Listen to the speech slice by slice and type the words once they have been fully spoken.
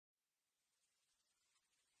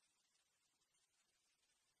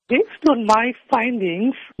Based on my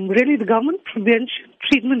findings, really the government prevention,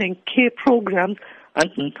 treatment and care programs are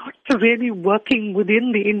not really working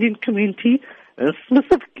within the Indian community,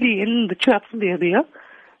 specifically in the Chatsworth area.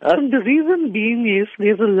 The reason being is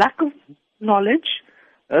there's a lack of knowledge,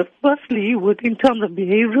 firstly, in terms of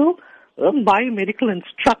behavioral, biomedical and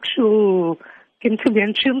structural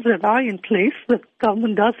interventions that are in place that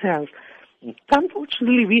government does have.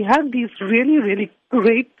 Unfortunately, we have these really, really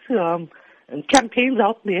great campaigns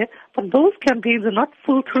out there, but those campaigns are not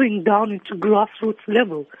filtering down into grassroots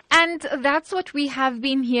level. And that's what we have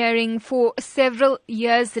been hearing for several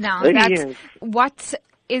years now. Yes. What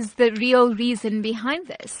is the real reason behind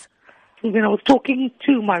this? When I was talking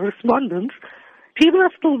to my respondents, people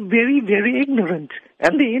are still very, very ignorant.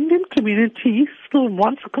 And the Indian community still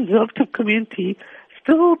wants a conservative community,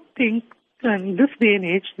 still think in this day and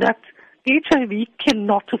age that HIV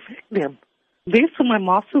cannot affect them. Based on my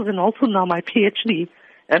master's and also now my PhD,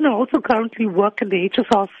 and I also currently work at the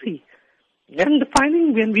HSRC. And the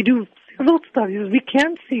finding when we do several studies, we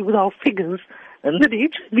can see with our figures that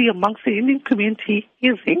HIV amongst the Indian community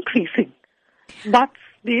is increasing. But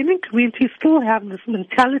the Indian community still have this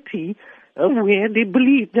mentality where they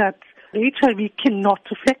believe that HIV cannot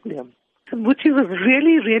affect them, which is a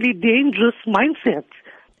really, really dangerous mindset.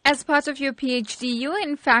 As part of your PhD, you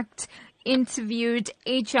in fact interviewed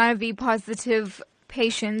HIV-positive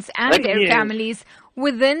patients and their families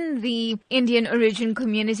within the Indian origin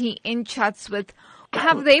community in Chatsworth.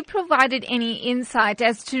 Have they provided any insight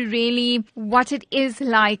as to really what it is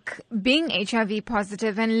like being HIV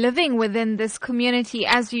positive and living within this community,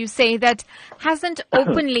 as you say, that hasn't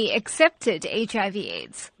openly accepted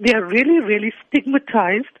HIV/AIDS? They are really, really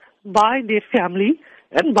stigmatized by their family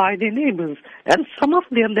and by their neighbors. And some of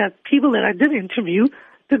them, that people that I did interview,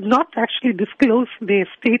 did not actually disclose their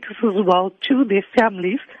status as well to their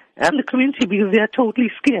families and the community because they are totally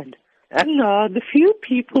scared. And the few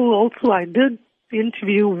people also I did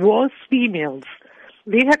interview was females.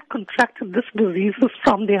 They had contracted this diseases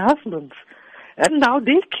from their husbands. And now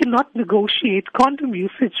they cannot negotiate condom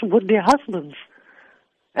usage with their husbands.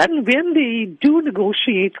 And when they do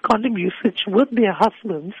negotiate condom usage with their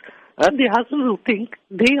husbands will think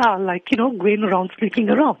they are going around sleeping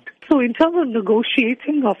around. So in terms of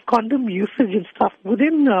negotiating of condom usage and stuff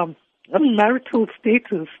within marital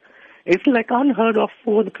status, it's like unheard of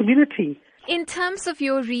for the community. In terms of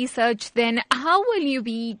your research then, how will you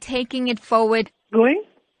be taking it forward? Going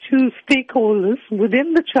to stakeholders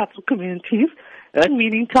within the Chatsworth communities,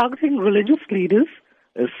 meaning targeting religious leaders,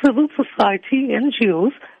 civil society,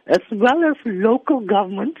 NGOs, as well as local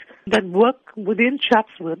government that work within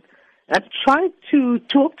Chatsworth, and try to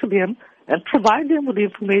talk to them and provide them with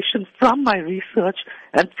information from my research,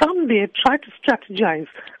 and from there try to strategize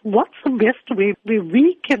what's the best way where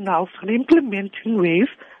we can now start implementing ways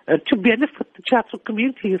to benefit the Chatsworth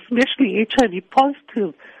community, especially HIV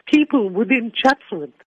positive people within Chatsworth.